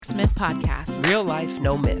Podcast, Real life,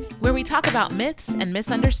 no myth. where we talk about myths and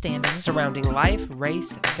misunderstandings Surrounding life,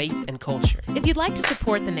 race, faith, and culture. If you'd like to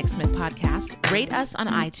support the Nick Smith Podcast, rate us on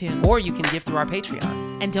iTunes. Or you can give through our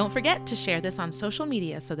Patreon. And don't forget to share this on social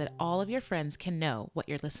media so that all of your friends can know what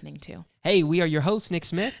you're listening to. Hey, we are your hosts, Nick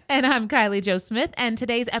Smith. And I'm Kylie Jo Smith, and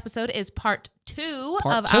today's episode is part two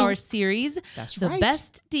of our series, That's The right.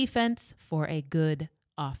 Best Defense for a Good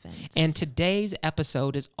Offense. And today's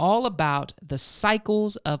episode is all about the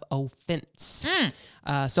cycles of offense.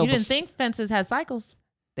 You didn't think fences had cycles?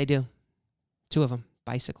 They do. Two of them.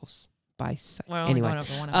 Bicycles. We're only Anyway, going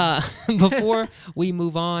over one of them. before we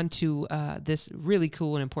move on to this really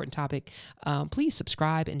cool and important topic, please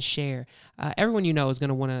subscribe and share. Everyone you know is going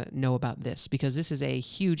to want to know about this because this is a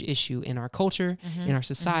huge issue in our culture, in our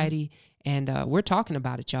society, and we're talking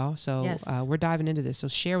about it, y'all. So Yes. we're diving into this. So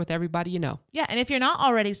share with everybody you know. Yeah, and if you're not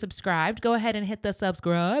already subscribed, go ahead and hit the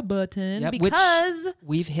subscribe button Yep, because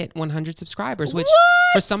we've hit 100 subscribers, which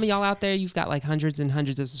What? for some of y'all out there, you've got like hundreds and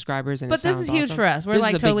hundreds of subscribers. And But this is huge for us. We're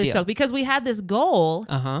like totally stoked because we had this goal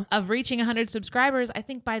of reaching 100 subscribers. I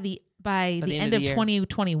think by the end of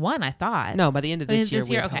 2021, I thought. No, by the end of this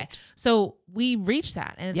year. Okay. So we reached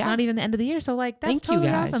that, and it's Yeah. not even the end of the year. So like that's Thank you, totally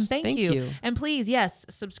guys. awesome. Thank you. And please, yes,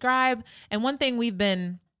 subscribe. And one thing we've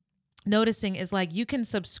been noticing is like you can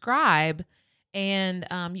subscribe. And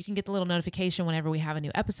you can get the little notification whenever we have a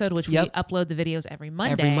new episode, which we upload the videos every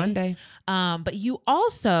Monday. But you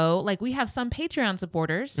also, like we have some Patreon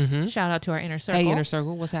supporters, shout out to our Inner Circle. Hey, Inner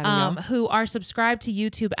Circle, what's happening, y'all? Who are subscribed to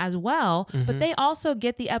YouTube as well, but they also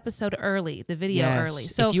get the episode early, the video early.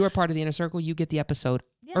 So if you are part of the Inner Circle, you get the episode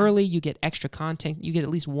early, you get extra content, you get at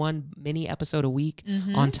least one mini episode a week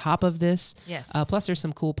on top of this. Yes. Plus there's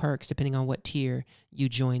some cool perks depending on what tier you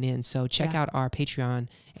join in. So check out our Patreon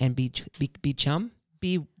and be chum.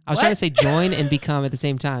 I was trying to say join and become at the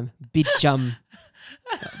same time. Be chum.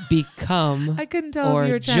 Become. I couldn't tell or if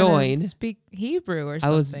you were trying join. to speak Hebrew or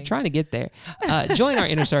something. I was trying to get there. Join our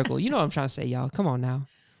Inner Circle. You know what I'm trying to say, y'all. Come on now.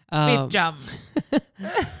 Big jump.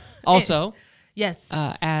 Also, yes.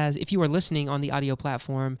 As if you are listening on the audio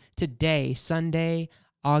platform, today, Sunday,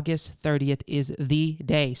 August 30th, is the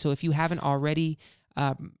day. So if you haven't already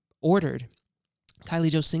ordered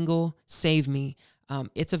Kylie Jo single, Save Me,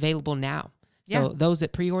 it's available now. So those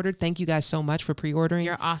that pre-ordered, thank you guys so much for pre-ordering.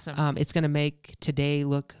 You're awesome. It's going to make today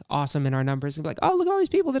look awesome in our numbers. It'll be like, oh, look at all these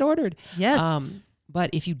people that ordered. Yes. But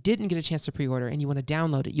if you didn't get a chance to pre-order and you want to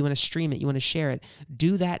download it, you want to stream it, you want to share it,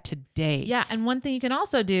 do that today. Yeah, and one thing you can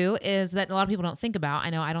also do is that a lot of people don't think about. I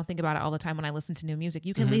know I don't think about it all the time when I listen to new music.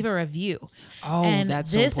 You can leave a review. Oh, and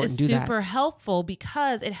that's so important. This Do is that. super helpful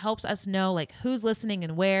because it helps us know like who's listening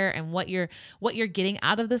and where and what you're getting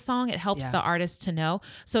out of the song. It helps the artist to know.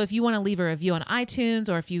 So if you want to leave a review on iTunes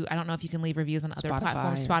or I don't know if you can leave reviews on other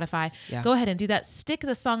platforms, Spotify, go ahead and do that. Stick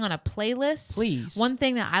the song on a playlist. Please. One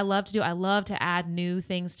thing that I love to do, I love to add new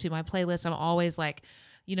things to my playlist. I'm always like,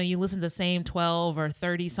 you listen to the same 12 or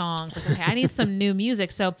 30 songs. Like, okay, I need some new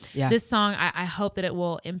music. So this song, I hope that it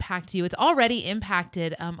will impact you. It's already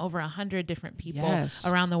impacted over 100 different people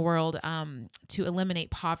around the world to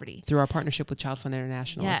eliminate poverty. Through our partnership with Child Fund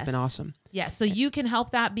International. It's been awesome. Yeah, so you can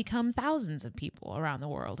help that become thousands of people around the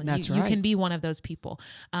world. And That's you right. can be one of those people.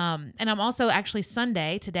 And I'm also actually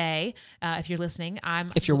Sunday, today, if you're listening,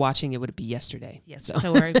 If you're watching, it would be yesterday. Yes,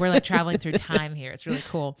 so we're like traveling through time here. It's really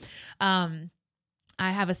cool. I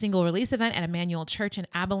have a single release event at Emmanuel Church in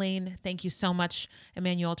Abilene. Thank you so much,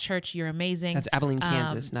 Emmanuel Church. You're amazing. That's Abilene,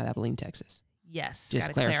 Kansas, not Abilene, Texas. Yes, Just got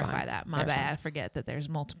to clarify that. My bad. I forget that there's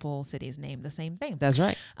multiple cities named the same thing. That's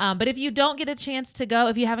right. But if you don't get a chance to go,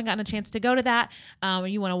 if you haven't gotten a chance to go to that, or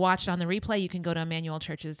you want to watch it on the replay, you can go to Emmanuel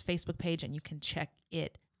Church's Facebook page and you can check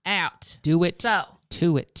it out. Do it. So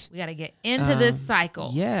to it. we got to get into this cycle.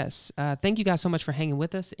 Yes. Thank you guys so much for hanging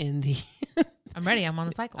with us in the... I'm ready. I'm on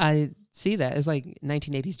the cycle. I see that. It's like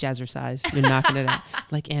 1980s jazzercise. You're knocking it out.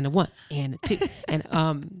 Like, and a one, and a two. And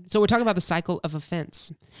so we're talking about the cycle of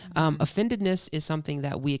offense. Offendedness is something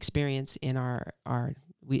that we experience in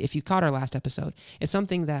if you caught our last episode, it's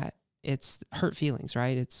something that it's hurt feelings,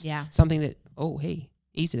 right? It's something that, oh, hey,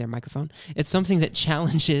 easy there, microphone. It's something that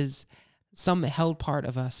challenges some held part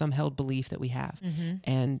of us, some held belief that we have.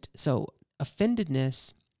 And so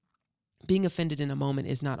offendedness, being offended in a moment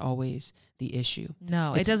is not always the issue.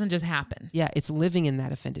 No, it doesn't just happen. Yeah, it's living in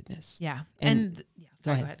that offendedness. Yeah. And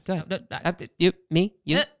Go ahead. No, you, me,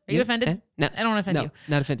 you. Are you offended? No. I don't want to offend you.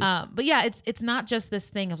 Not offended. But yeah, it's not just this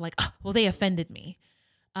thing of like, oh, well, they offended me.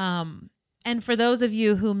 And for those of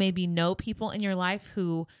you who maybe know people in your life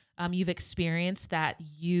who you've experienced that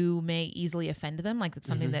you may easily offend them, like it's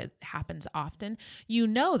something that happens often, you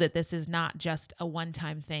know that this is not just a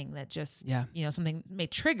one-time thing that just, something may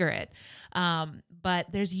trigger it.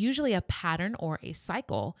 But there's usually a pattern or a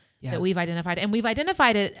cycle that we've identified. And we've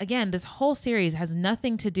identified it, again, this whole series has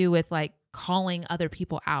nothing to do with like calling other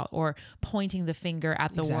people out or pointing the finger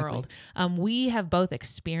at the world. We have both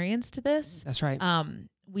experienced this. That's right.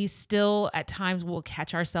 We still at times will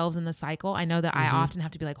catch ourselves in the cycle. I know that I often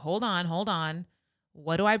have to be like, hold on.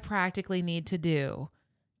 What do I practically need to do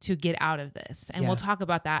to get out of this? And we'll talk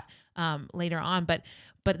about that later on. But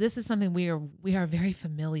this is something we are very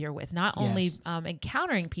familiar with, not only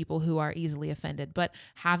encountering people who are easily offended, but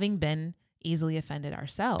having been easily offended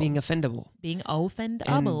ourselves. Being offendable.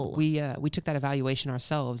 And we took that evaluation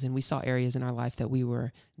ourselves, and we saw areas in our life that we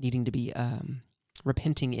were needing to be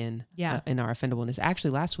repenting in our offendableness.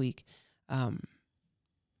 Actually, last week,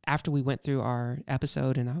 after we went through our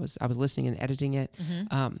episode and I was listening and editing it,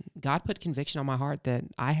 God put conviction on my heart that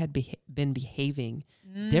I had been behaving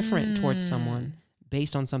different towards someone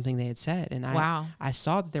based on something they had said. And I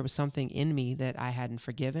saw that there was something in me that I hadn't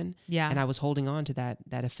forgiven. Yeah. And I was holding on to that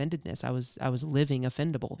offendedness. I was living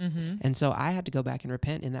offendable. And so I had to go back and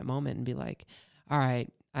repent in that moment and be like, all right,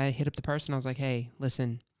 I hit up the person. I was like, hey,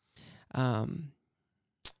 listen,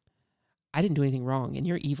 I didn't do anything wrong and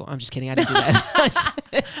you're evil. I'm just kidding. I didn't do that.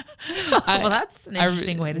 Well, that's an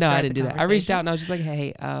interesting way to start. No, I didn't do that. I reached out and I was just like,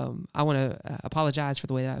 hey, I want to apologize for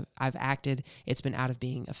the way that I've acted. It's been out of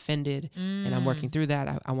being offended and I'm working through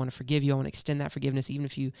that. I want to forgive you. I want to extend that forgiveness. Even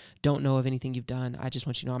if you don't know of anything you've done, I just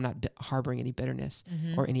want you to know I'm not harboring any bitterness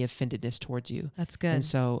or any offendedness towards you. That's good. And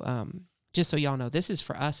so, just so y'all know, this is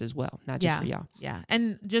for us as well, not just for y'all. Yeah.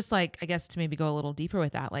 And just like, I guess to maybe go a little deeper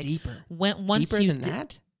with that, like deeper than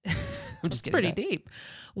that. I'm just kidding. Pretty deep.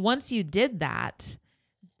 Once you did that,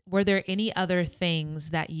 were there any other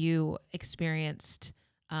things that you experienced,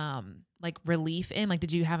 like relief in? Like,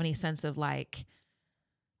 did you have any sense of like,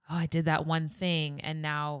 oh, I did that one thing, and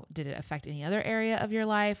now did it affect any other area of your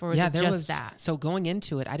life, or was it just that? So going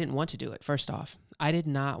into it, I didn't want to do it. First off, I did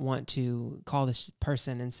not want to call this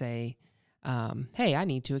person and say, hey, I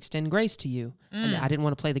need to extend grace to you. And I didn't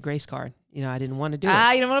want to play the grace card. I didn't want to do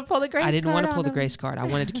it. You don't want to pull the grace card? I didn't want to pull the grace card. I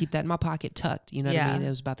wanted to keep that in my pocket tucked. You know what I mean? It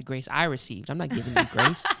was about the grace I received. I'm not giving you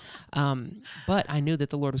grace. But I knew that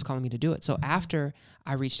the Lord was calling me to do it. So after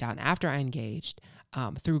I reached out and after I engaged,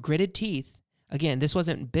 through gritted teeth, again, this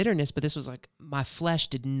wasn't bitterness, but this was like my flesh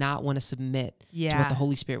did not want to submit to what the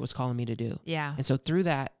Holy Spirit was calling me to do. Yeah. And so through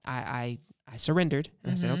that, I surrendered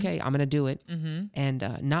and I said, okay, I'm going to do it.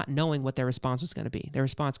 And not knowing what their response was going to be. Their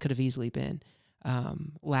response could have easily been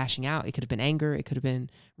lashing out. It could have been anger. It could have been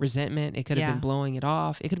resentment. It could have been blowing it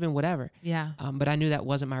off. It could have been whatever. Yeah. But I knew that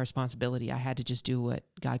wasn't my responsibility. I had to just do what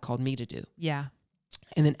God called me to do. Yeah.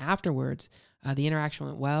 And then afterwards, the interaction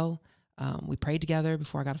went well. We prayed together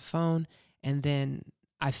before I got a phone. And then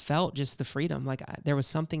I felt just the freedom. Like there was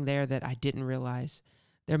something there that I didn't realize.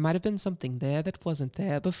 There might have been something there that wasn't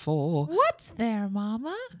there before. What's there,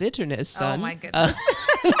 Mama? Bitterness, son. Oh, my goodness.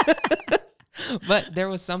 But there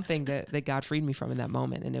was something that God freed me from in that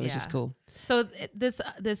moment, and it was just cool. So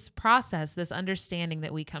this process, this understanding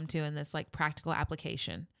that we come to in this like practical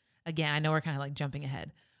application, again, I know we're kind of like jumping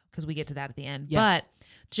ahead because we get to that at the end, but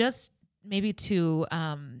just maybe to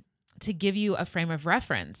give you a frame of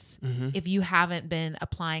reference, if you haven't been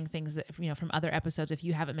applying things that, from other episodes, if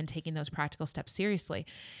you haven't been taking those practical steps seriously,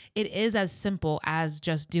 it is as simple as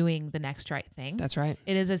just doing the next right thing. That's right.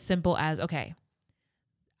 It is as simple as, okay,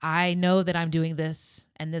 I know that I'm doing this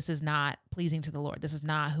and this is not pleasing to the Lord. This is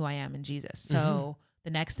not who I am in Jesus. So the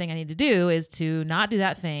next thing I need to do is to not do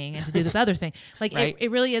that thing and to do this other thing. Like it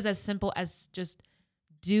really is as simple as just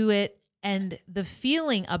do it. And the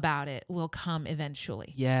feeling about it will come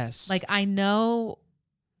eventually. Yes. Like I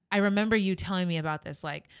remember you telling me about this,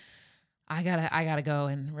 like, I gotta go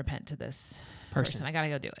and repent to this person. I gotta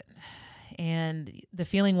go do it. And the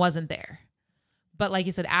feeling wasn't there. But like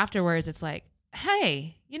you said, afterwards, it's like,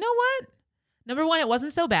 hey, you know what? Number one, it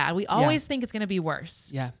wasn't so bad. We always think it's going to be worse.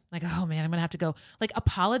 Yeah. Like, oh man, I'm going to have to go. Like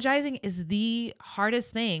apologizing is the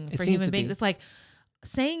hardest thing for human beings. It's like,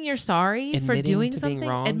 saying you're sorry for doing something,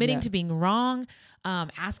 admitting to being wrong,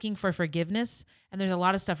 asking for forgiveness. And there's a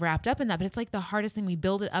lot of stuff wrapped up in that, but it's like the hardest thing. We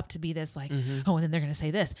build it up to be this like, oh, and then they're going to say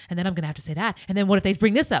this, and then I'm going to have to say that. And then what if they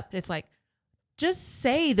bring this up? It's like, just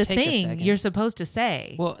say the thing you're supposed to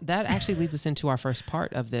say. Well, that actually leads us into our first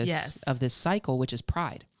part of this, of this cycle, which is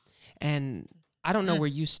pride. And I don't know where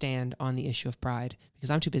you stand on the issue of pride because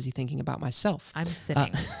I'm too busy thinking about myself. I'm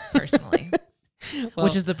sitting personally. Well,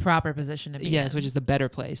 which is the proper position to be in. Yes, which is the better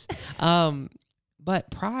place.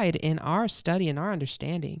 But pride, in our study and our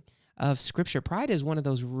understanding of Scripture, pride is one of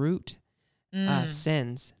those root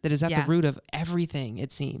sins that is at the root of everything,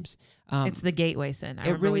 it seems. It's the gateway sin. I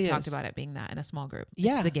remember we talked about it being that in a small group.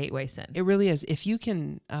 Yeah. It's the gateway sin. It really is. If you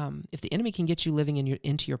can, if the enemy can get you living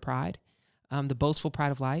into your pride, the boastful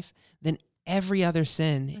pride of life, then every other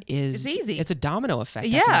sin is easy. It's a domino effect.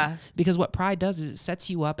 Yeah. Because what pride does is it sets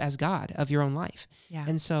you up as God of your own life. Yeah.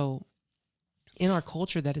 And so in our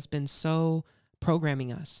culture that has been so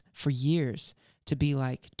programming us for years to be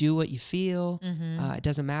like, do what you feel. It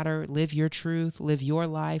doesn't matter. Live your truth, live your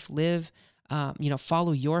life,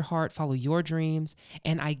 follow your heart, follow your dreams.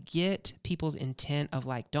 And I get people's intent of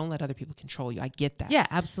like, don't let other people control you. I get that. Yeah,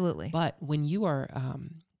 absolutely. But when you are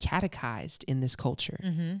catechized in this culture,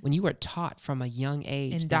 when you are taught from a young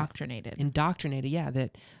age, indoctrinated,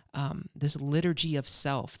 that this liturgy of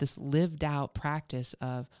self, this lived out practice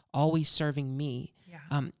of always serving me,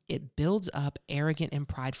 it builds up arrogant and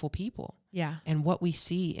prideful people. Yeah. And what we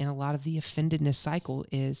see in a lot of the offendedness cycle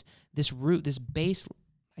is this root, this base.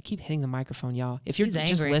 I keep hitting the microphone, y'all. If you're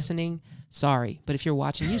just listening, sorry. But if you're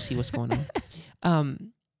watching, you see what's going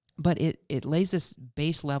on. But it lays this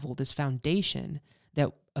base level, this foundation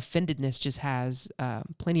that offendedness just has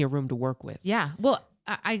plenty of room to work with. Yeah. Well,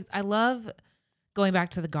 I love going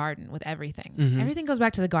back to the garden with everything. Everything goes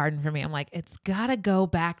back to the garden for me. I'm like, it's got to go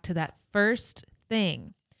back to that first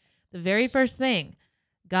thing. The very first thing.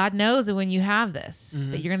 God knows that when you have this,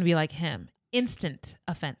 that you're going to be like him. Instant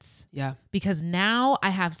offense. Yeah. Because now I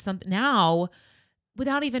have something now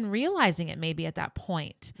without even realizing it maybe at that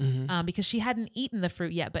point, because she hadn't eaten the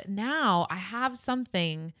fruit yet. But now I have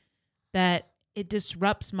something that it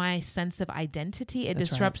disrupts my sense of identity. It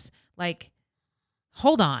disrupts like,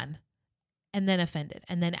 hold on, and then offended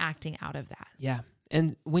and then acting out of that. Yeah.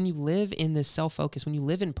 And when you live in this self-focus, when you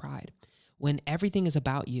live in pride, when everything is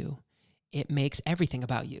about you, it makes everything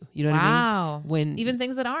about you. You know what I mean? Wow. When even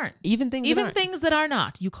things that aren't. Even things that are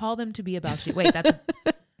not. You call them to be about you. Wait, that's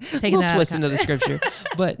taking a little that twist into the scripture.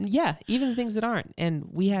 But yeah, even things that aren't. And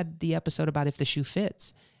we had the episode about if the shoe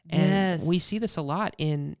fits. And we see this a lot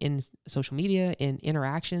in social media, in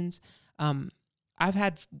interactions. I've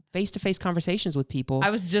had face-to-face conversations with people. I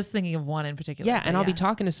was just thinking of one in particular. Yeah, and I'll be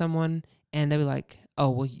talking to someone and they'll be like, oh,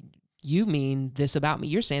 well, you mean this about me.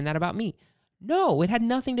 You're saying that about me. No, it had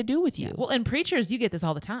nothing to do with you. Yeah. Well, and preachers, you get this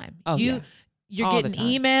all the time. Oh, You're all getting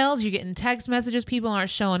emails, you're getting text messages. People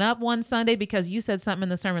aren't showing up one Sunday because you said something in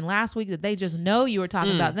the sermon last week that they just know you were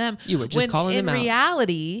talking about them. You were just calling them out. In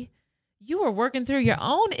reality, you were working through your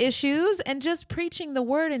own issues and just preaching the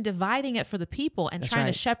word and dividing it for the people and trying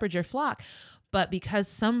to shepherd your flock. But because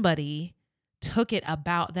somebody took it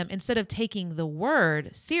about them, instead of taking the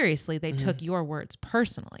word seriously, they took your words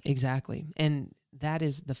personally. Exactly. And that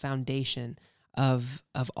is the foundation of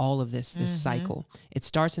all of this cycle. It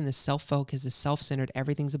starts in this self-focus, this self-centered,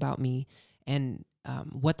 everything's about me. And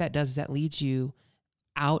what that does is that leads you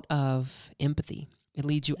out of empathy. It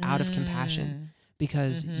leads you out of compassion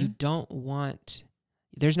because you don't want,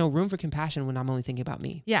 there's no room for compassion when I'm only thinking about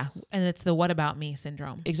me. Yeah. And it's the what about me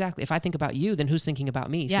syndrome. Exactly. If I think about you, then who's thinking about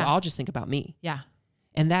me? Yeah. So I'll just think about me. Yeah.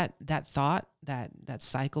 And that thought, that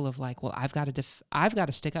cycle of like, well, I've got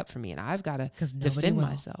to stick up for me and I've got to defend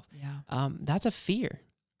myself. Yeah. That's a fear.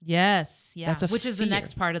 Yes. Yeah. That's a Which is fear. the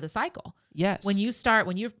next part of the cycle. Yes. When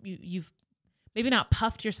you've maybe not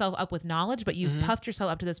puffed yourself up with knowledge, but you've puffed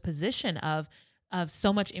yourself up to this position of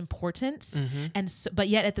so much importance but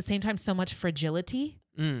yet at the same time, so much fragility.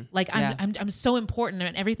 Like I'm so important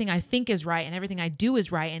and everything I think is right and everything I do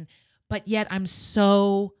is right. But yet I'm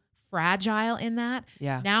so fragile in that.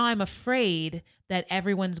 Yeah. Now I'm afraid that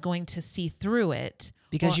everyone's going to see through it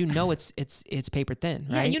because it's paper thin,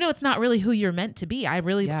 right? Yeah, and it's not really who you're meant to be. I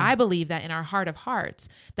believe that in our heart of hearts,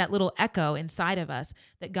 that little echo inside of us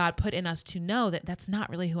that God put in us to know that that's not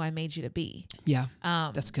really who I made you to be. Yeah.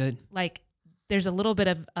 That's good. Like there's a little bit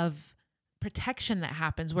of protection that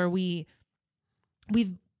happens where we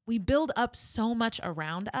build up so much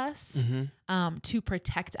around us to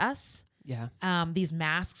protect us. Yeah. These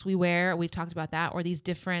masks we wear, we've talked about that, or these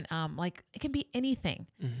different, like it can be anything.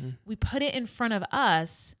 We put it in front of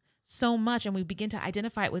us so much and we begin to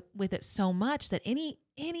identify it with it so much that any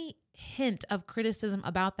hint of criticism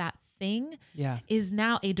about that thing is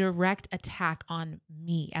now a direct attack on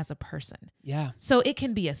me as a person. Yeah. So it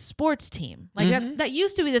can be a sports team. Like that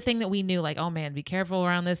used to be the thing that we knew, like, oh man, be careful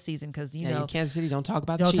around this season because in Kansas City, don't talk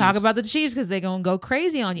about the Chiefs. Don't talk about the Chiefs because they're gonna go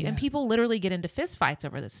crazy on you. Yeah. And people literally get into fist fights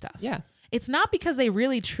over this stuff. Yeah. It's not because they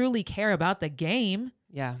really truly care about the game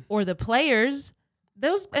or the players.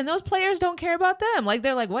 those players don't care about them. Like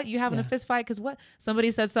they're like, what? You having a Yeah. fist fight? Because what?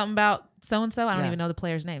 Somebody said something about so and so. I don't Yeah. even know the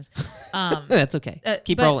players' names. That's okay.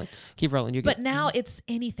 Keep rolling. You're But good. now it's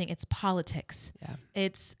anything. It's politics. Yeah.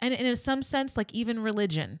 It's and in some sense, like even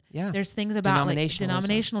religion. Yeah. There's things about like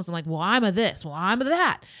denominationalism. Like, well, I'm a this. Well, I'm a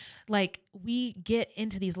that. Like we get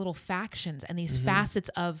into these little factions and these facets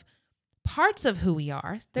of parts of who we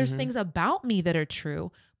are. There's things about me that are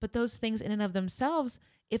true, but those things in and of themselves,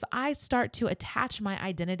 if I start to attach my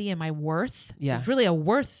identity and my worth, it's really a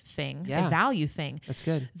worth thing, a value thing. That's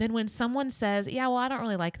good. Then when someone says, yeah, well, I don't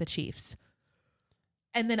really like the Chiefs,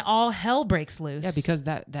 and then all hell breaks loose. Yeah, because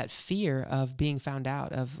that fear of being found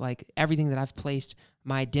out, of like everything that I've placed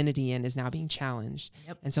my identity in is now being challenged.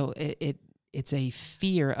 Yep. And so it's a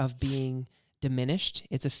fear of being diminished.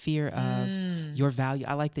 It's a fear of your value.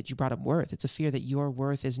 I like that you brought up worth. It's a fear that your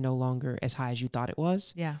worth is no longer as high as you thought it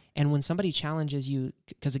was. Yeah. And when somebody challenges you,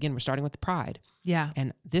 because again, we're starting with the pride. Yeah.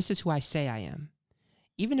 And this is who I say I am.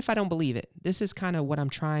 Even if I don't believe it, this is kind of what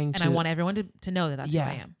I'm trying to. And I want everyone to know that that's who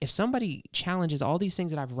I am. If somebody challenges all these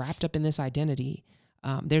things that I've wrapped up in this identity,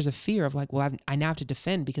 there's a fear of like, well, I now have to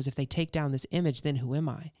defend, because if they take down this image, then who am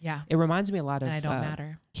I? Yeah. It reminds me a lot of And I don't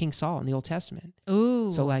matter. King Saul in the Old Testament.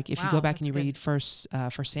 Ooh. So like if you go back and you good. read First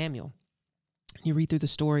Samuel, you read through the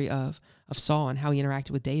story of Saul and how he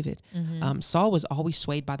interacted with David. Saul was always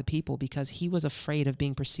swayed by the people because he was afraid of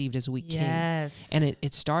being perceived as a weak king. And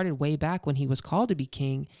it started way back when he was called to be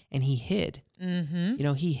king and he hid. You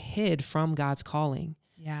know, he hid from God's calling.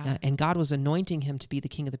 Yeah. And God was anointing him to be the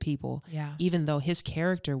king of the people. Yeah. Even though his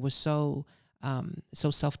character was so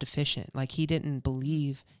self-deficient, like he didn't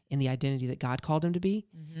believe in the identity that God called him to be.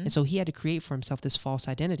 And so he had to create for himself this false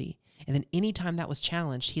identity. And then anytime that was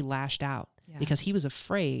challenged, he lashed out because he was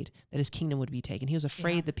afraid that his kingdom would be taken. He was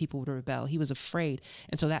afraid that people would rebel. He was afraid.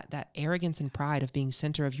 And so that arrogance and pride of being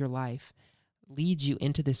center of your life leads you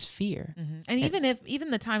into this fear. And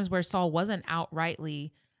even the times where Saul wasn't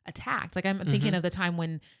outrightly attacked, like I'm thinking of the time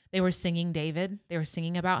when they were singing David, they were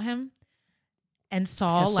singing about him. And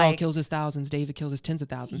Saul kills his thousands, David kills his tens of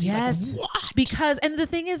thousands. Yes. He's like, what? Because, and the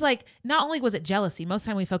thing is, like, not only was it jealousy, most of the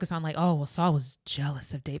time we focus on like, oh, well, Saul was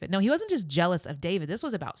jealous of David. No, he wasn't just jealous of David. This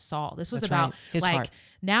was about Saul. This was about his like heart.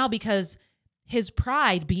 Now, because his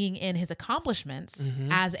pride being in his accomplishments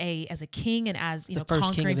as a king and as the first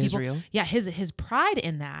conquering king of people. Israel. Yeah, his pride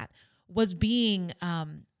in that was being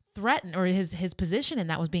threatened, or his position in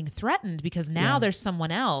that was being threatened, because now there's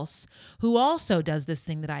someone else who also does this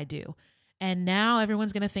thing that I do. And now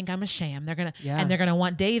everyone's going to think I'm a sham. They're going to, and they're going to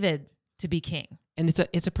want David to be king. And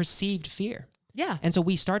it's a perceived fear. Yeah. And so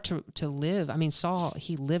we start to live. I mean, Saul,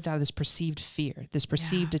 he lived out of this perceived fear, this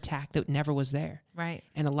perceived attack that never was there. Right.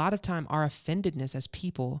 And a lot of time our offendedness as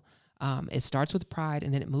people, it starts with pride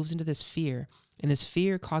and then it moves into this fear. And this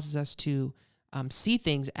fear causes us to see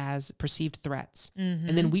things as perceived threats.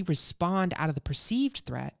 And then we respond out of the perceived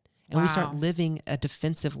threat. And we start living a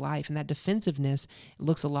defensive life. And that defensiveness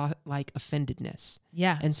looks a lot like offendedness.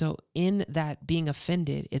 Yeah. And so in that being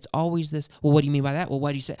offended, it's always this, well, what do you mean by that? Well,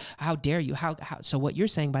 what do you say? How dare you? How so what you're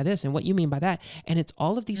saying by this and what you mean by that? And it's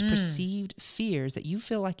all of these perceived fears that you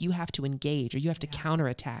feel like you have to engage, or you have to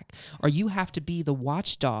counterattack, or you have to be the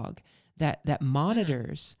watchdog that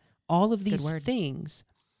monitors all of these things.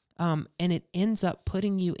 And it ends up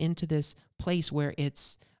putting you into this place where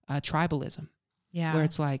it's tribalism. Yeah. Where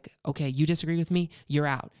it's like, okay, you disagree with me, you're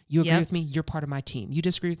out. You agree with me, you're part of my team. You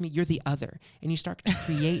disagree with me, you're the other. And you start to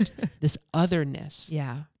create this otherness.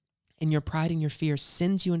 Yeah. And your pride and your fear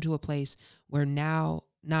sends you into a place where now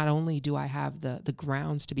not only do I have the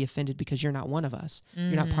grounds to be offended because you're not one of us,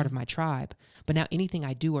 you're not part of my tribe, but now anything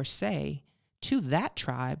I do or say to that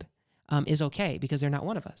tribe is okay because they're not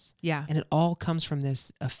one of us. Yeah. And it all comes from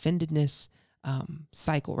this offendedness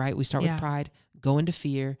cycle, right? We start with pride, go into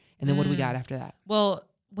fear, and then what do we got after that? Well,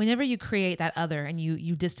 whenever you create that other and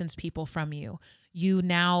you distance people from you, you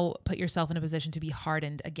now put yourself in a position to be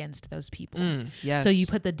hardened against those people. Yes. So you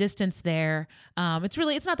put the distance there.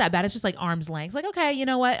 It's not that bad. It's just like arm's length. Like, okay, you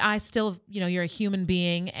know what? I still, you're a human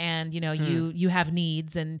being and, you have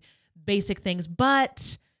needs and basic things,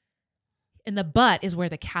 but... And the butt is where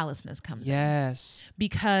the callousness comes in. Yes.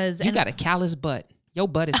 Because... You got a callous butt. Your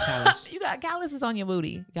butt is callous. You got calluses on your booty.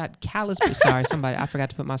 You got callous. Sorry, I forgot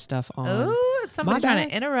to put my stuff on. Oh, somebody's trying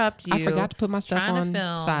to interrupt you. I forgot to put my stuff on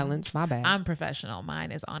silence. My bad. I'm professional.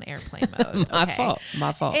 Mine is on airplane mode. Okay.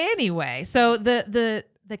 My fault. Anyway, so the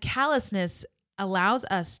callousness allows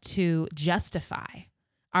us to justify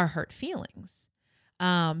our hurt feelings.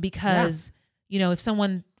 Because, if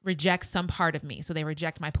someone reject some part of me. So they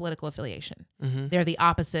reject my political affiliation. Mm-hmm. They're the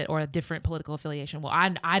opposite or a different political affiliation. Well,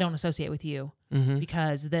 I don't associate with you Mm-hmm.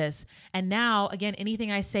 because this. And now, again,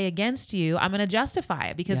 anything I say against you, I'm going to justify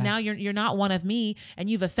it because now you're not one of me, and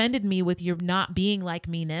you've offended me with your not being like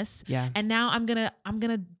me-ness. Yeah. And now I'm going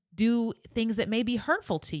to do things that may be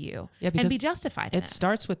hurtful to you and be justified in it.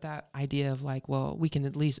 Starts with that idea of like, well, we can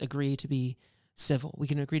at least agree to be civil. We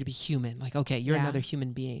can agree to be human. Like, okay, you're another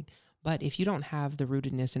human being. But if you don't have the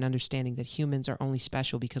rootedness and understanding that humans are only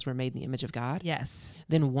special because we're made in the image of God, yes,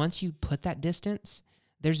 then once you put that distance,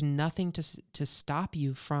 there's nothing to stop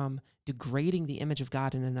you from degrading the image of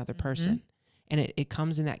God in another person. And it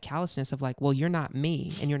comes in that callousness of like, well, you're not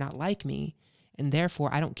me and you're not like me, and therefore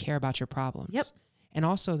I don't care about your problems. Yep. And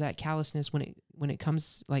also that callousness when it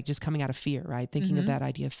comes like just coming out of fear, right? Thinking of that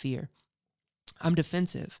idea of fear. I'm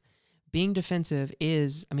defensive. Being defensive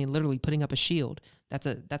is, literally putting up a shield. That's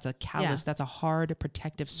a callous, that's a hard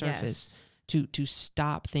protective surface to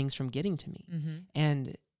stop things from getting to me.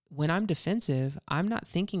 And when I'm defensive, I'm not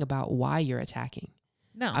thinking about why you're attacking.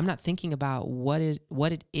 No. I'm not thinking about what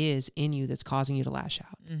it is in you that's causing you to lash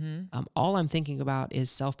out. All I'm thinking about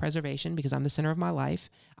is self-preservation because I'm the center of my life.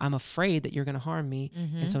 I'm afraid that you're going to harm me.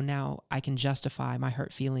 And so now I can justify my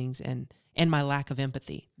hurt feelings and my lack of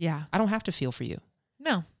empathy. Yeah. I don't have to feel for you.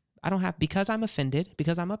 No. I don't have, because I'm offended,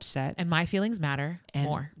 because I'm upset. And my feelings matter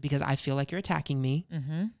more. Because I feel like you're attacking me.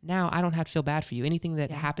 Now I don't have to feel bad for you. Anything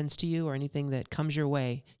that happens to you or anything that comes your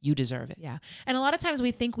way, you deserve it. Yeah. And a lot of times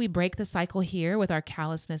we think we break the cycle here with our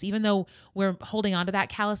callousness. Even though we're holding on to that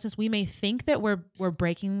callousness, we may think that we're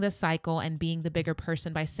breaking the cycle and being the bigger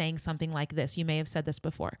person by saying something like this. You may have said this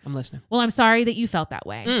before. I'm listening. Well, I'm sorry that you felt that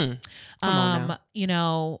way. Come on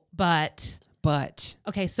now. But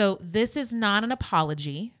okay, so this is not an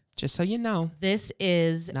apology. Just so you know, this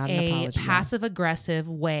is not an apology, passive-aggressive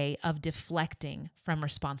way of deflecting from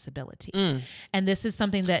responsibility. And this is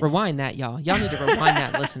something that... Rewind that, y'all. Y'all need to rewind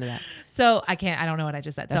that and listen to that. So I don't know what I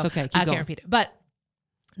just said. That's okay. Keep going. I can't repeat it. But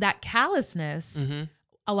that callousness,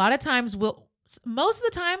 a lot of times most of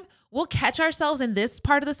the time, we'll catch ourselves in this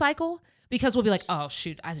part of the cycle because we'll be like, oh,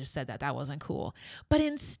 shoot, I just said that. That wasn't cool. But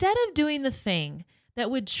instead of doing the thing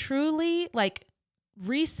that would truly like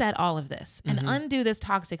reset all of this and undo this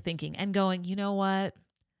toxic thinking and going, you know what?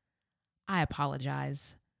 I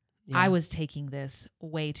apologize. Yeah. I was taking this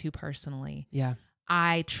way too personally. Yeah.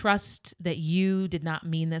 I trust that you did not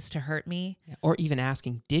mean this to hurt me. Yeah. Or even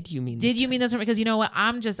asking, did you mean this? Did you mean this? Because you know what?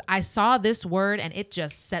 I saw this word and it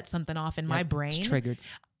just set something off in my brain. It's triggered.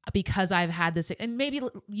 Because I've had this, and maybe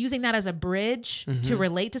using that as a bridge to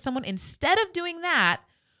relate to someone. Instead of doing that,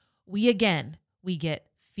 we get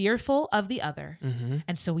fearful of the other.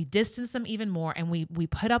 And so we distance them even more. And we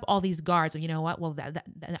put up all these guards of, you know what? Well, that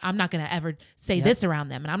I'm not going to ever say this around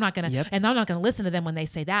them. And I'm not going to, and I'm not going to listen to them when they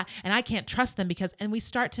say that. And I can't trust them and we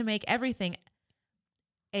start to make everything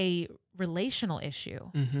a relational issue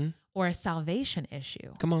or a salvation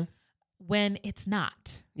issue. Come on. When it's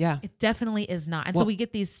not. Yeah. It definitely is not. And so we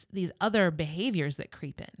get these other behaviors that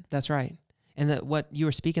creep in. That's right. And what you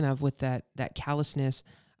were speaking of with that callousness,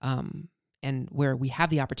 and where we have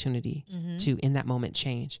the opportunity to, in that moment,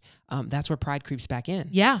 change. That's where pride creeps back in.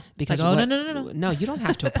 Yeah. Because like, no. No, you don't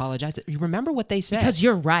have to apologize. You remember what they said. Because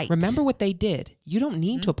you're right. Remember what they did. You don't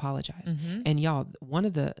need to apologize. And y'all, one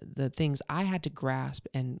of the things I had to grasp,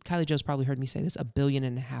 and Kylie Joe's probably heard me say this 1.5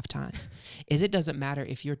 billion times, is it doesn't matter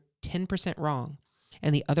if you're 10% wrong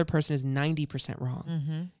and the other person is 90%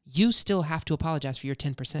 wrong. You still have to apologize for your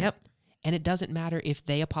 10%. Yep. And it doesn't matter if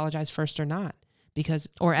they apologize first or not. Because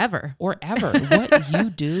or ever what you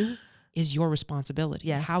do is your responsibility.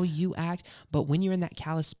 Yes. How you act. But when you're in that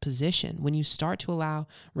callous position, when you start to allow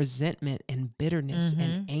resentment and bitterness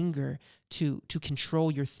and anger to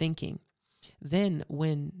control your thinking, then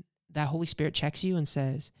when that Holy Spirit checks you and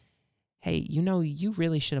says, hey, you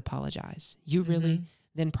really should apologize. You really,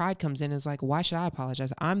 then pride comes in and is like, why should I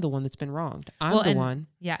apologize? I'm the one that's been wronged. I'm the one.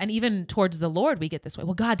 Yeah. And even towards the Lord, we get this way.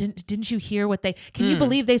 Well, God, didn't you hear what can you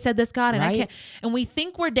believe they said this, God? And right? I can't. And we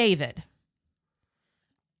think we're David.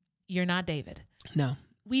 You're not David. No.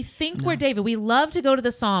 We think we're David. We love to go to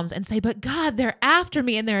the Psalms and say, but God, they're after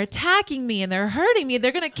me and they're attacking me and they're hurting me.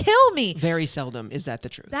 They're going to kill me. Very seldom is that the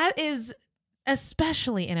truth. That is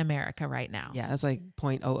especially in America right now. Yeah, that's like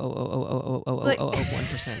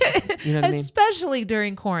 0.0000001%. You know what I mean? Especially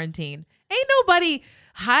during quarantine. Ain't nobody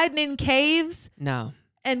hiding in caves. No.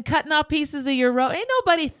 And cutting off pieces of your road. Ain't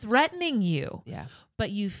nobody threatening you. Yeah.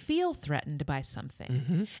 But you feel threatened by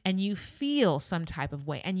something. And you feel some type of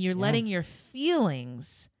way. And you're letting your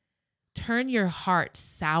feelings turn your heart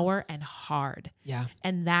sour and hard. Yeah.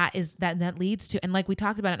 And that leads to, and like we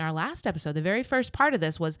talked about in our last episode, the very first part of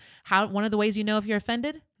this was how one of the ways you know if you're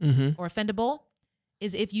offended or offendable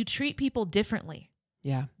is if you treat people differently.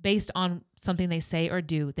 Yeah. Based on something they say or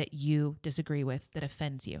do that you disagree with, that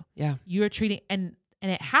offends you. Yeah. You're treating, and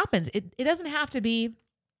it happens. It doesn't have to be,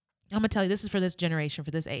 I'm going to tell you, this is for this generation, for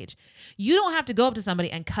this age. You don't have to go up to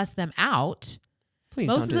somebody and cuss them out. Please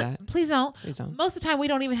don't do that. Please don't. Please don't. Most of the time, we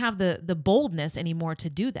don't even have the boldness anymore to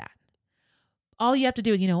do that. All you have to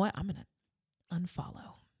do is, you know what? I'm going to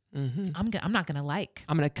unfollow. I'm not going to like.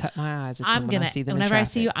 I'm going to cut my eyes at them when I see them whenever in I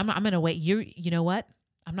see traffic. you, I'm going to wait. You know what?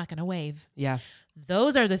 I'm not going to wave. Yeah.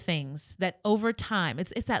 Those are the things that over time,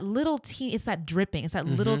 it's that little it's that dripping, it's that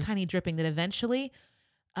little tiny dripping that eventually,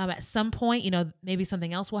 at some point, you know, maybe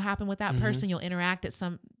something else will happen with that person. You'll interact at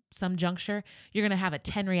some juncture. You're going to have a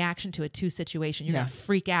 10 reaction to a 2 situation. You're going to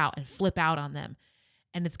freak out and flip out on them.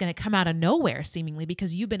 And it's going to come out of nowhere seemingly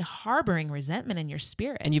because you've been harboring resentment in your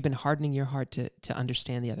spirit. And you've been hardening your heart to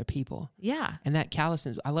understand the other people. Yeah. And that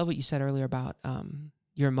callousness, I love what you said earlier about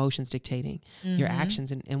your emotions dictating your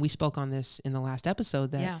actions. And we spoke on this in the last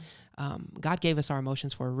episode that God gave us our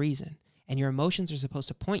emotions for a reason. And your emotions are supposed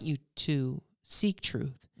to point you to seek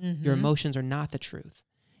truth. Your emotions are not the truth.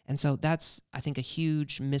 And so that's, I think, a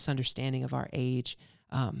huge misunderstanding of our age.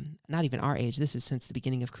 Not even our age. This is since the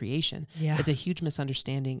beginning of creation. Yeah. It's a huge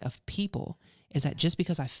misunderstanding of people, is that just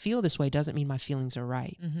because I feel this way doesn't mean my feelings are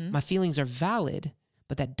right. My feelings are valid,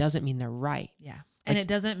 but that doesn't mean they're right. Yeah. And it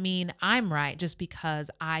doesn't mean I'm right just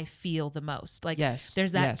because I feel the most. Like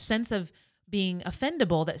there's that sense of being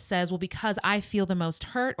offendable that says, well, because I feel the most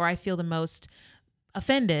hurt or I feel the most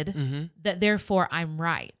offended, that therefore I'm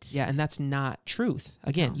right. Yeah. And that's not truth.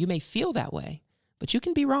 Again, you may feel that way, but you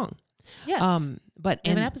can be wrong. Yes. But we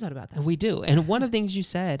have an episode about that. We do. And one of the things you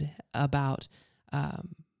said about unfollowing,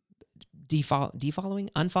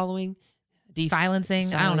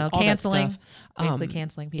 silencing, I don't know, canceling, basically stuff,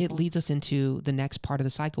 canceling people. It leads us into the next part of the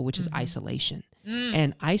cycle, which is isolation.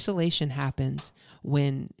 And isolation happens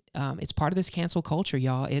when it's part of this cancel culture,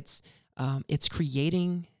 y'all. It's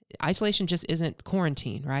creating, isolation just isn't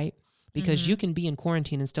quarantine, right? Because you can be in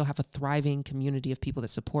quarantine and still have a thriving community of people that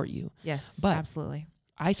support you. Yes, but absolutely.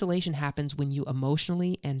 Isolation happens when you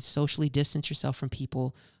emotionally and socially distance yourself from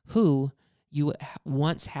people who you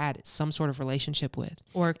once had some sort of relationship with.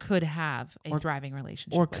 Or could have a thriving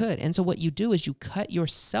relationship with. Could. And so what you do is you cut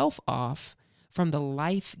yourself off from the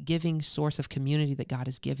life-giving source of community that God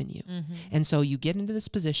has given you. And so you get into this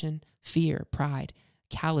position, fear, pride,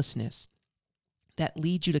 callousness, that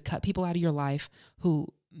leads you to cut people out of your life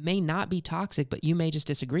who may not be toxic, but you may just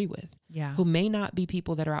disagree with. Yeah. Who may not be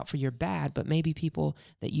people that are out for your bad, but maybe people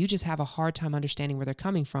that you just have a hard time understanding where they're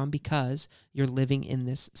coming from because you're living in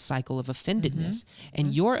this cycle of offendedness.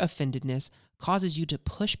 And your offendedness causes you to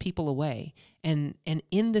push people away. And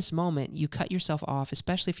in this moment, you cut yourself off,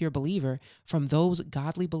 especially if you're a believer, from those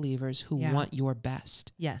godly believers who want your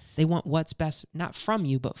best. Yes. They want what's best, not from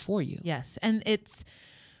you, but for you. Yes. And it's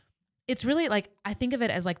really like, I think of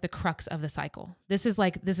it as like the crux of the cycle. This is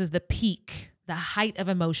the peak, the height of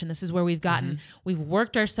emotion. This is where we've gotten, we've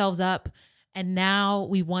worked ourselves up, and now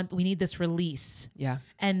we need this release. Yeah.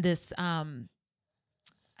 And this,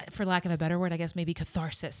 for lack of a better word, I guess maybe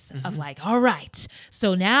catharsis of like, all right,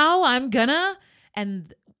 so now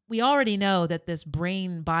and we already know that this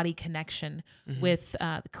brain-body connection with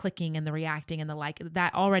the clicking and the reacting and the like,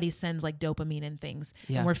 that already sends like dopamine and things.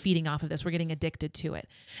 Yeah. And we're feeding off of this. We're getting addicted to it.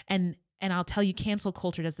 And I'll tell you, cancel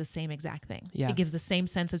culture does the same exact thing. Yeah. It gives the same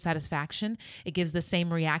sense of satisfaction. It gives the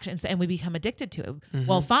same reaction. And we become addicted to it.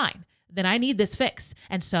 Well, fine. Then I need this fix.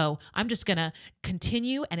 And so I'm just going to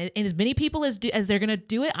continue. And as many people as they're going to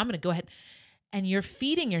do it, I'm going to go ahead. And you're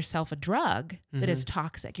feeding yourself a drug that is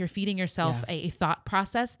toxic. You're feeding yourself a thought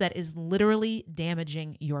process that is literally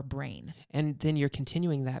damaging your brain. And then you're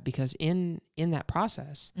continuing that because in that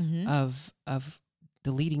process of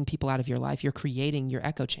deleting people out of your life, you're creating your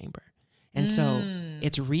echo chamber. And so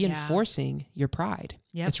it's reinforcing your pride.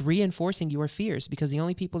 Yep. It's reinforcing your fears because the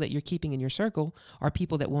only people that you're keeping in your circle are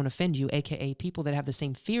people that won't offend you, aka people that have the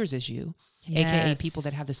same fears as you, aka people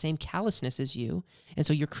that have the same callousness as you. And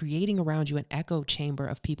so you're creating around you an echo chamber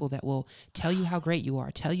of people that will tell you how great you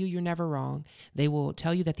are, tell you you're never wrong. They will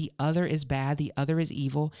tell you that the other is bad, the other is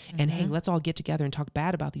evil, and hey, let's all get together and talk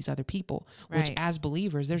bad about these other people, which as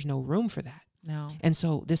believers, there's no room for that. No. And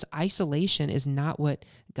so this isolation is not what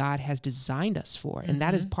God has designed us for. And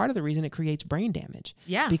that is part of the reason it creates brain damage.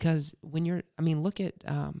 Yeah. Because look at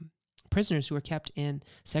prisoners who are kept in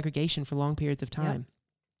segregation for long periods of time. Yep.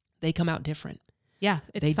 They come out different. Yeah.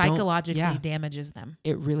 It psychologically damages them.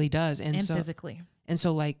 It really does. And so, physically. And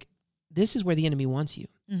so like this is where the enemy wants you.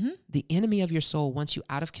 Mm-hmm. The enemy of your soul wants you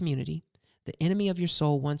out of community. The enemy of your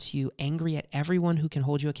soul wants you angry at everyone who can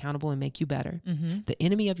hold you accountable and make you better. Mm-hmm. The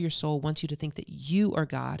enemy of your soul wants you to think that you are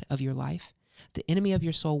God of your life. The enemy of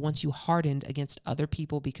your soul wants you hardened against other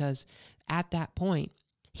people, because at that point,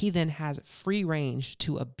 he then has free range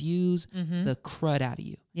to abuse Mm-hmm. the crud out of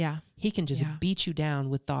you. Yeah. He can just Yeah. beat you down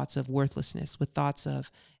with thoughts of worthlessness, with thoughts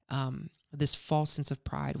of this false sense of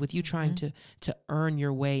pride, with you trying Mm-hmm. to earn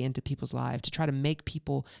your way into people's lives, to try to make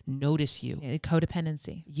people notice you. Yeah,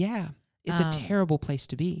 codependency. Yeah. It's a terrible place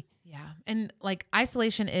to be. Yeah. And like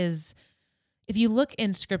isolation is, if you look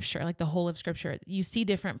in scripture, like the whole of scripture, you see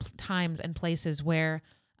different times and places where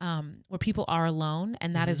people are alone,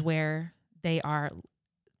 and that is Mhm. where they are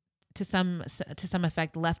to some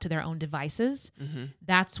effect left to their own devices. Mm-hmm.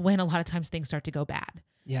 That's when a lot of times things start to go bad.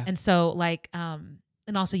 Yeah. And so like, and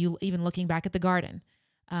also you even looking back at the garden,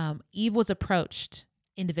 Eve was approached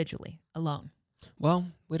individually alone. Well,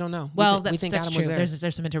 we don't know. Well, we think that's Adam true. was there.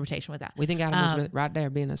 There's some interpretation with that. We think Adam was Um, right there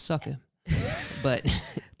being a sucker. But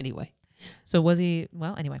anyway. So was he?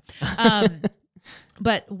 Well, anyway.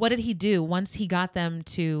 But what did he do once he got them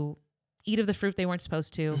to eat of the fruit they weren't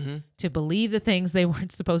supposed to believe the things they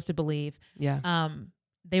weren't supposed to believe? Yeah.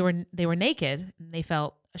 They were naked and they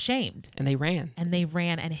felt ashamed, And they ran. and they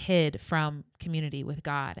ran and hid from community with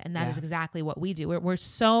God. And that is Yeah. exactly what we do.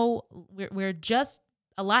 We're just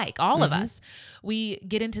alike, all of us. We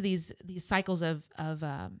get into these cycles of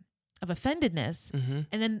offendedness, Mm-hmm.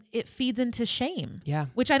 and then it feeds into shame, Yeah.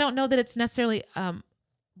 which I don't know that it's necessarily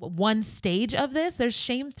one stage of this. There's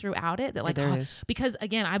shame throughout it, that like, there is. because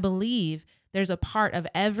again, I believe there's a part of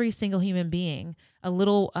every single human being, a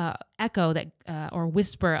little echo that or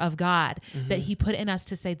whisper of God that he put in us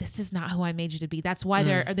to say, this is not who I made you to be. That's why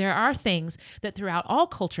there are things that throughout all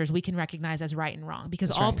cultures we can recognize as right and wrong, because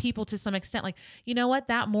That's all right. people to some extent, like, you know what,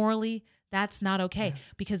 that morally, that's not okay, Yeah.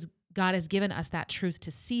 because God has given us that truth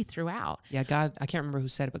to see throughout. Yeah, God, I can't remember who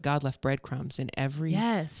said it, but God left breadcrumbs in every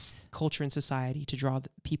Yes. culture and society to draw the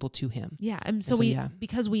people to him. Yeah. And so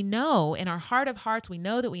because we know in our heart of hearts, we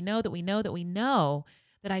know that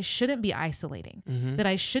I shouldn't be isolating, Mm-hmm. that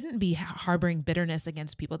I shouldn't be harboring bitterness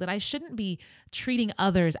against people, that I shouldn't be treating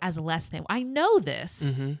others as less than. I know this,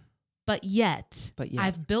 Mm-hmm. but yet But yeah.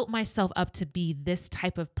 I've built myself up to be this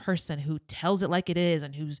type of person who tells it like it is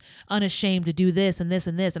and who's unashamed to do this and this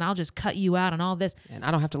and this, and I'll just cut you out and all this. And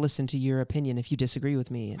I don't have to listen to your opinion if you disagree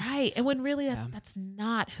with me. And Right. And when really that's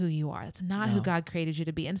not who you are. That's not who No. God created you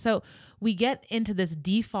to be. And so we get into this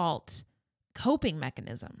default coping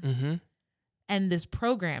mechanism Mm-hmm. and this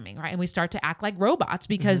programming, right? And we start to act like robots,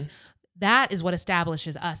 because that is what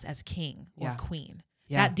establishes us as king or Yeah. queen.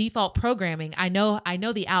 Yeah. That default programming, I know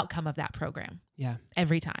the outcome of that program Yeah.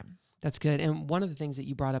 every time. That's good. And one of the things that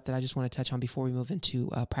you brought up that I just want to touch on before we move into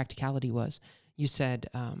practicality was, you said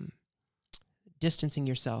distancing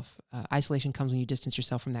yourself. Isolation comes when you distance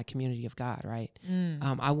yourself from that community of God, right?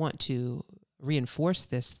 I want to reinforce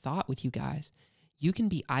this thought with you guys. You can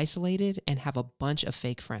be isolated and have a bunch of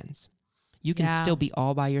fake friends. You can Yeah. still be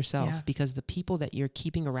all by yourself, Yeah. because the people that you're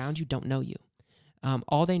keeping around you don't know you.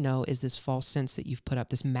 All they know is this false sense that you've put up,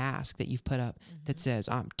 this mask that you've put up that says,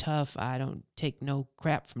 I'm tough, I don't take no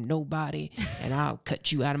crap from nobody, and I'll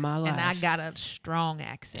cut you out of my life. And I got a strong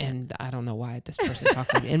accent. And I don't know why this person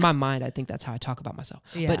talks like that. In my mind, I think that's how I talk about myself.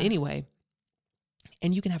 Yeah. But anyway,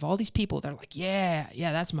 and you can have all these people that are like, yeah,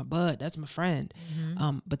 that's my bud, that's my friend.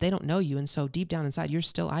 But they don't know you. And so deep down inside, you're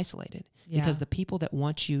still isolated, because the people that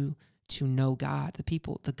want you to know God,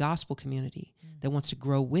 the gospel community that wants to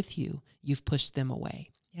grow with you, you've pushed them away.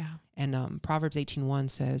 Yeah. And Proverbs 18:1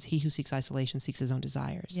 says, he who seeks isolation seeks his own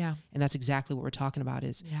desires. Yeah. And that's exactly what we're talking about,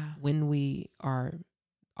 is Yeah. when we are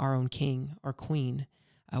our own king or queen,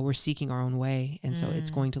 we're seeking our own way. And so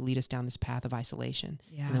it's going to lead us down this path of isolation.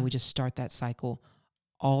 Yeah. And then we just start that cycle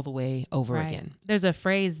all the way over Right. again. There's a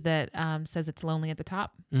phrase that says it's lonely at the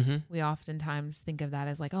top. Mm-hmm. We oftentimes think of that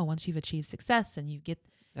as like, oh, once you've achieved success and you get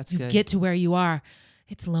Good. get to where you are,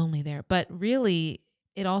 it's lonely there. But really,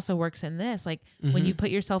 it also works in this. Like when you put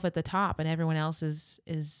yourself at the top and everyone else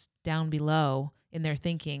is down below in their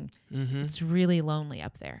thinking, it's really lonely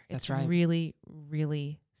up there. That's It's right. really,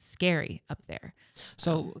 really scary up there.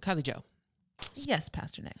 So, Kylie Joe, Yes,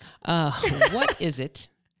 Pastor Nick. what is it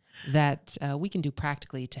that we can do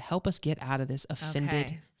practically to help us get out of this offended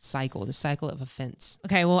Okay. cycle, the cycle of offense?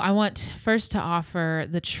 Okay, well, I want first to offer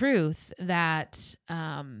the truth that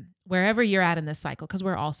wherever you're at in this cycle, because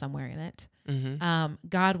we're all somewhere in it,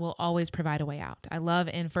 God will always provide a way out. I love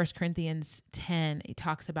in 1 Corinthians 10, it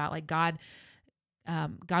talks about like God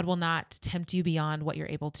will not tempt you beyond what you're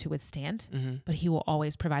able to withstand, but he will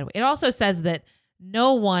always provide a way. It also says that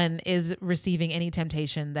no one is receiving any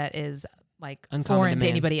temptation that is like Uncommon foreign to to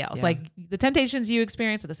man. anybody else. Yeah. Like the temptations you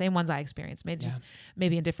experience are the same ones I experience,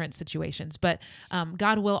 maybe in different situations. But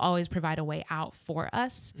God will always provide a way out for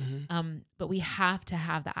us. But we have to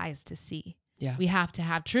have the eyes to see. Yeah. We have to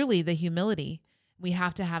have truly the humility. We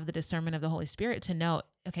have to have the discernment of the Holy Spirit to know,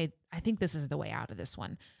 okay, I think this is the way out of this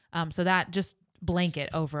one. So that just blanket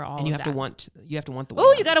over all And you of have that. to want the way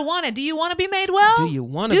Oh, out. you got to want it. Do you want to be made well? Do you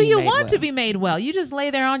want Do to be you made want to well? be made well? You just lay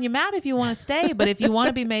there on your mat if you want to stay. But if you want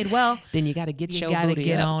to be made well, Then you got to get you your gotta booty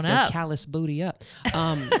get up, on your up. callous booty up.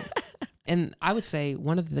 And I would say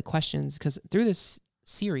one of the questions, because through this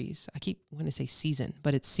series, I keep wanting to say season,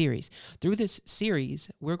 but it's series. Through this series,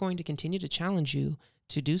 we're going to continue to challenge you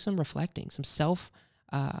to do some reflecting, some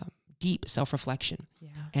deep self-reflection. yeah,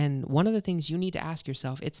 And one of the things you need to ask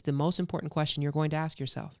yourself, it's the most important question you're going to ask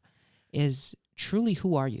yourself, is truly,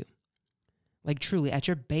 who are you? Like truly at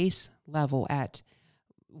your base level, at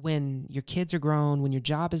when your kids are grown, when your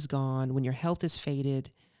job is gone, when your health is faded,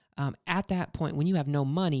 at that point, when you have no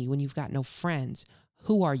money, when you've got no friends,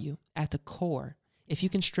 who are you at the core? If you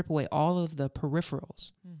can strip away all of the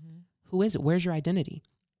peripherals, who is it? Where's your identity?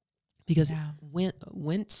 Because Yeah.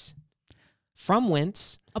 from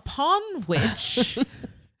whence, upon which,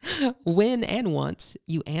 when and once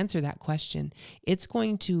you answer that question, it's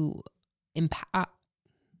going to empower. I'm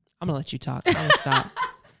going to let you talk. I'm going to stop.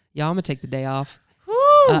 Y'all, I'm going to take the day off.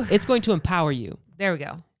 whew, It's going to empower you there we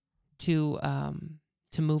go. to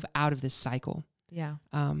move out of this cycle. Yeah.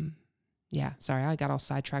 Yeah, sorry, I got all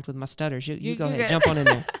sidetracked with my stutters. You go you're ahead, good. jump on in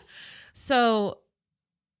there. So,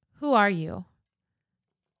 who are you?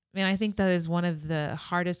 I mean, I think that is one of the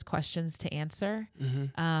hardest questions to answer,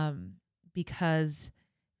 because,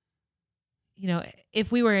 you know,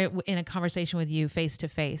 if we were in a conversation with you face to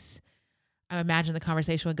face, I imagine the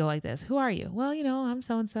conversation would go like this: who are you? Well, you know, I'm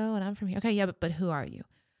so and so, and I'm from here. Okay, yeah, but who are you?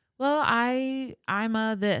 Well,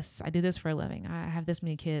 I'm this. I do this for a living. I have this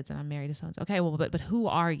many kids, and I'm married to so and so. Okay, well, but who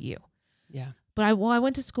are you? Yeah. But I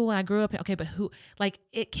went to school and I grew up. Okay, but who? Like,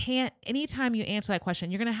 it can't. Anytime you answer that question,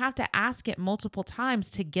 you're gonna have to ask it multiple times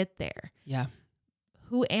to get there. Yeah.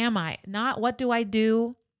 Who am I? Not what do I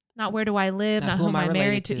do? Not where do I live? Not who am I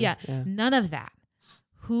married to? Yeah, none of that.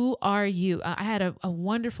 Who are you? I had a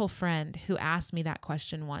wonderful friend who asked me that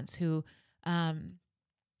question once. Who,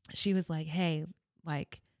 she was like, "Hey,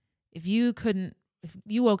 like, if you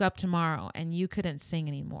woke up tomorrow and you couldn't sing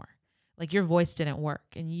anymore, like your voice didn't work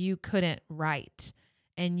and you couldn't write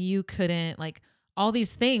and you couldn't, like, all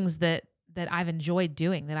these things that I've enjoyed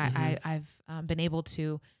doing, that I've been able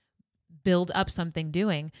to build up something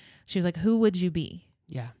doing." She was like, "Who would you be?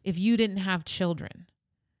 Yeah. If you didn't have children,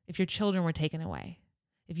 if your children were taken away,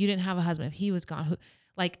 if you didn't have a husband, if he was gone?"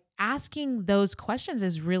 Like, asking those questions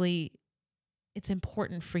is really, it's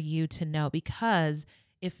important for you to know, because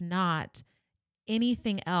if not,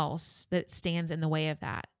 anything else that stands in the way of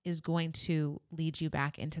that is going to lead you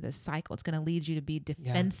back into this cycle. It's going to lead you to be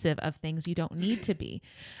defensive of things you don't need to be.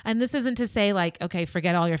 And this isn't to say, like, okay,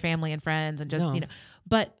 forget all your family and friends and just,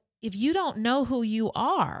 but if you don't know who you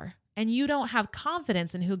are and you don't have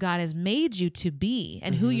confidence in who God has made you to be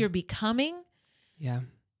and who you're becoming,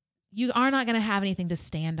 you are not going to have anything to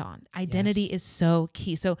stand on. Identity is so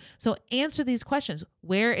key. So answer these questions.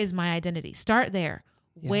 Where is my identity? Start there.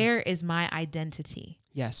 Yeah. Where is my identity?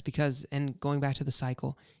 Yes, because, and going back to the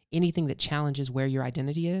cycle, anything that challenges where your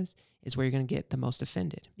identity is where you're going to get the most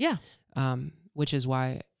offended. Yeah. Which is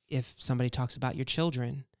why if somebody talks about your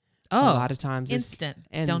children, a lot of times instant.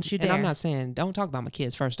 Don't you dare. And I'm not saying don't talk about my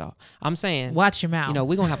kids, first off. I'm saying watch your mouth. You know,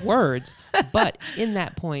 we're going to have words, but in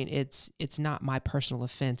that point, it's not my personal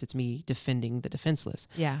offense. It's me defending the defenseless.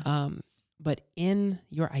 Yeah. But in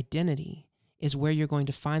your identity is where you're going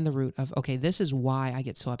to find the root of, okay, this is why I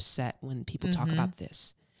get so upset when people talk about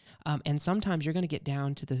this. And sometimes you're going to get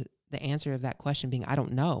down to the answer of that question being, I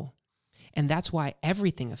don't know. And that's why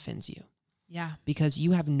everything offends you. Yeah. Because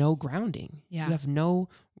you have no grounding. Yeah. You have no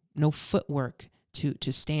footwork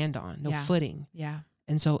to stand on, no footing. Yeah.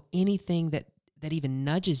 And so anything that even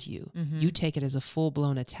nudges you, you take it as a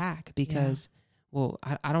full-blown attack because, well,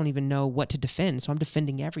 I don't even know what to defend, so I'm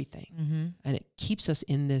defending everything. And it keeps us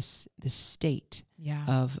in this state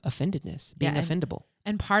of offendedness, being offendable.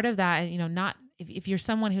 And part of that, not if you're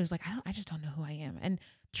someone who's like, I just don't know who I am. And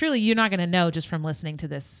truly, you're not going to know just from listening to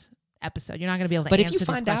this episode. You're not going to be able to answer these questions.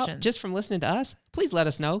 But if you find out just from listening to us, please let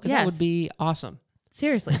us know, because that would be awesome.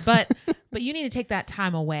 Seriously. But you need to take that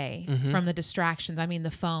time away from the distractions. I mean,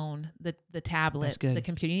 the phone, the tablet, the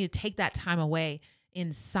computer. You need to take that time away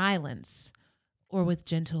in silence or with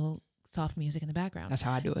gentle, soft music in the background. That's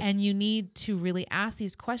how I do it. And you need to really ask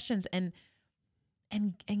these questions. And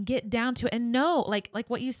and get down to it and know, like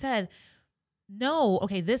what you said, no,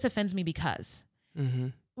 okay, this offends me because. Mm-hmm.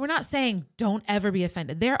 We're not saying don't ever be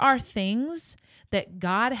offended. There are things that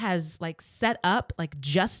God has like set up, like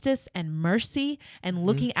justice and mercy and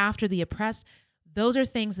looking after the oppressed. Those are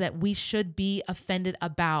things that we should be offended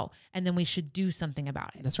about, and then we should do something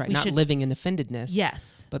about it. That's right. We Not should, living in offendedness.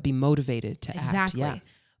 Yes. But be motivated to exactly. act.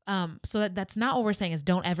 Yeah. So that's not what we're saying is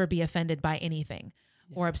don't ever be offended by anything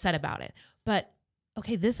or upset about it. But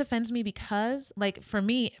okay, this offends me because, like, for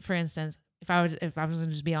me, for instance, if I was going to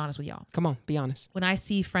just be honest with y'all. Come on, be honest. When I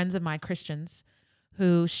see friends of mine, Christians,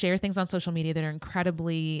 who share things on social media that are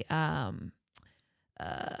incredibly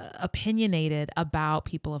opinionated about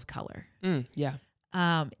people of color. Yeah.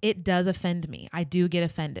 It does offend me. I do get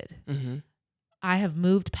offended. Mm-hmm. I have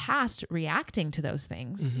moved past reacting to those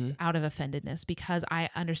things out of offendedness because I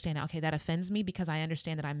understand, okay, that offends me because I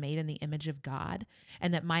understand that I'm made in the image of God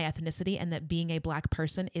and that my ethnicity and that being a Black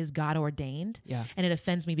person is God ordained. Yeah. And it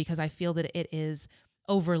offends me because I feel that it is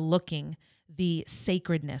overlooking the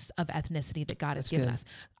sacredness of ethnicity that God has given us.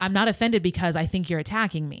 I'm not offended because I think you're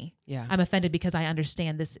attacking me. Yeah. I'm offended because I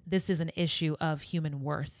understand this is an issue of human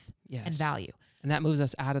worth and value. And that moves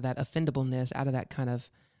us out of that offendableness, out of that kind of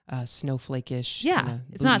snowflake-ish. Yeah.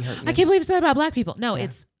 It's not, I can't believe you said that about Black people. No,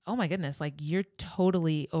 it's, oh my goodness, like you're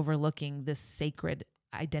totally overlooking this sacred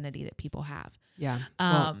identity that people have. Yeah.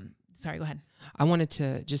 Sorry, go ahead. I wanted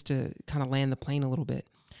to just to kind of land the plane a little bit.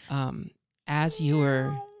 As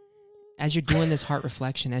you're doing this heart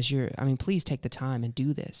reflection, please take the time and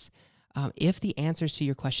do this. If the answers to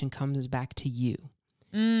your question comes back to you,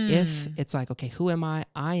 if it's like, okay, who am I?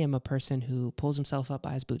 I am a person who pulls himself up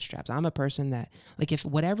by his bootstraps. I'm a person that, like, if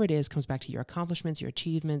whatever it is comes back to your accomplishments, your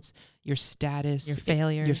achievements, your status, your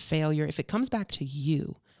failures, your failure, if it comes back to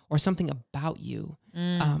you or something about you,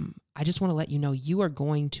 I just want to let you know you are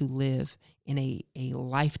going to live in a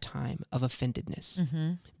lifetime of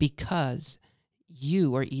offendedness because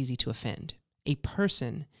you are easy to offend. A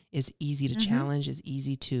person is easy to challenge, is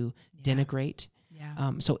easy to denigrate.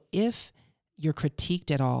 Yeah. So if you're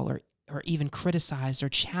critiqued at all or even criticized or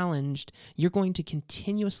challenged, you're going to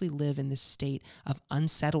continuously live in this state of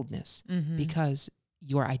unsettledness because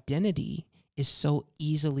your identity is so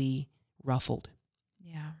easily ruffled.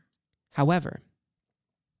 Yeah. However,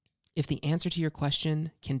 if the answer to your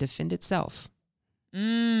question can defend itself,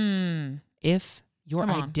 if your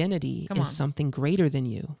identity is something greater than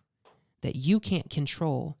you that you can't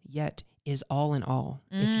control yet is all in all,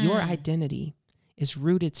 if your identity is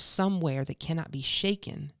rooted somewhere that cannot be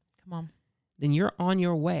shaken, then you're on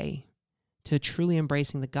your way to truly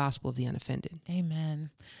embracing the gospel of the unoffended.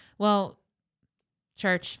 Amen. Well,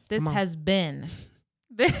 church, this has been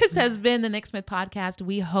the Nick Smith Podcast.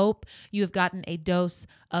 We hope you have gotten a dose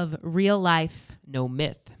of real life. No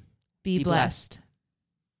myth. Be blessed.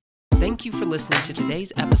 Thank you for listening to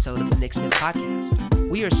today's episode of the Nick Smith Podcast.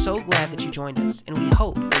 We are so glad that you joined us, and we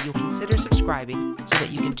hope that you'll consider subscribing so that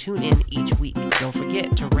you can tune in each week. Don't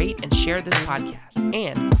forget to rate and share this podcast.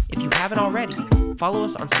 And if you haven't already, follow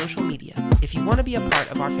us on social media. If you want to be a part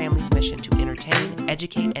of our family's mission to entertain,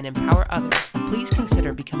 educate, and empower others, please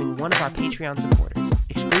consider becoming one of our Patreon supporters.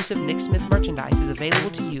 Exclusive Nick Smith merchandise is available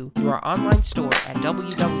to you through our online store at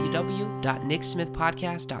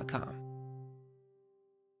www.nicksmithpodcast.com.